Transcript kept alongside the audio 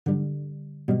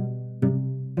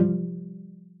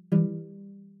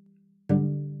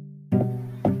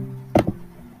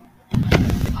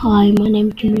Hi, my name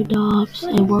is Junior Dobbs,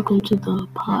 and welcome to the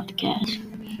podcast.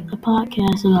 A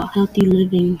podcast about healthy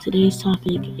living. Today's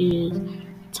topic is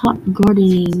top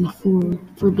gardening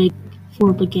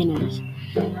for beginners.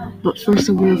 But first,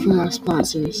 a word from our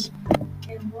sponsors.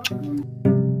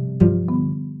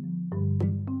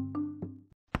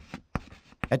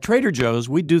 At Trader Joe's,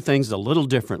 we do things a little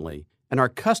differently, and our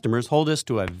customers hold us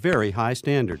to a very high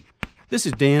standard. This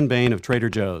is Dan Bain of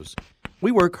Trader Joe's.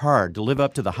 We work hard to live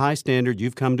up to the high standard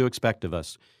you've come to expect of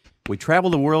us. We travel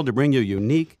the world to bring you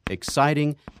unique,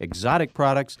 exciting, exotic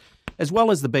products, as well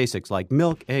as the basics like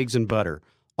milk, eggs, and butter,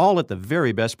 all at the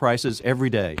very best prices every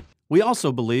day. We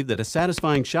also believe that a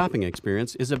satisfying shopping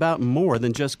experience is about more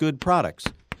than just good products.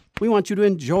 We want you to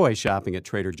enjoy shopping at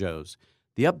Trader Joe's.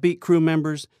 The upbeat crew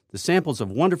members, the samples of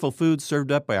wonderful food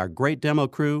served up by our great demo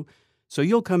crew, so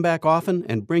you'll come back often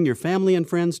and bring your family and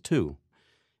friends too.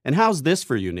 And how's this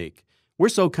for unique? We're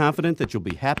so confident that you'll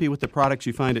be happy with the products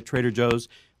you find at Trader Joe's,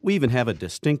 we even have a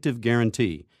distinctive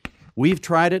guarantee. We've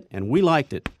tried it and we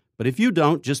liked it, but if you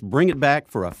don't, just bring it back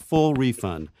for a full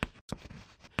refund.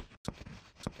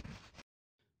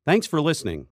 Thanks for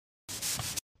listening.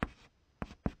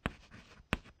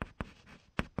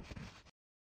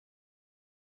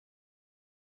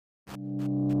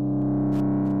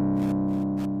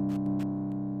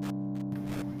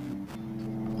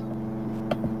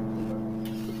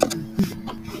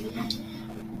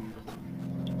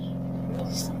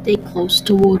 Stay close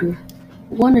to water.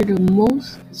 One of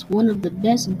the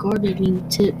best gardening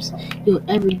tips you'll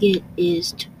ever get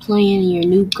is to plan your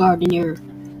new garden near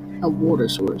a water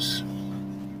source.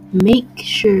 Make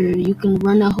sure you can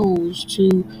run a hose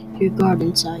to your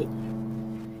garden site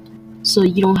so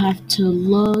you don't have to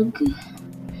lug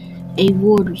a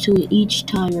water to it each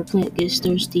time your plant gets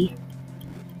thirsty.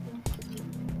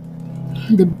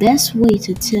 The best way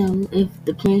to tell if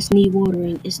the plants need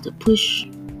watering is to push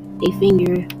a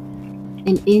finger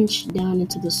an inch down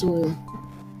into the soil.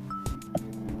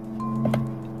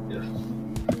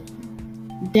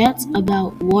 That's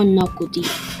about one knuckle deep.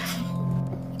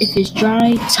 If it's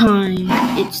dry time,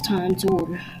 it's time to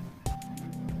water.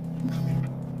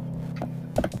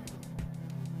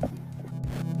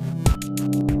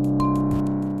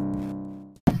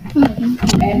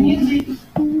 And music.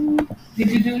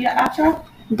 Did you do your outro?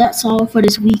 That's all for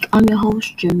this week. I'm your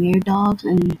host, Jameer Dobbs,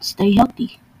 and stay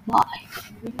healthy. Bye.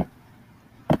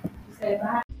 Say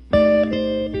bye.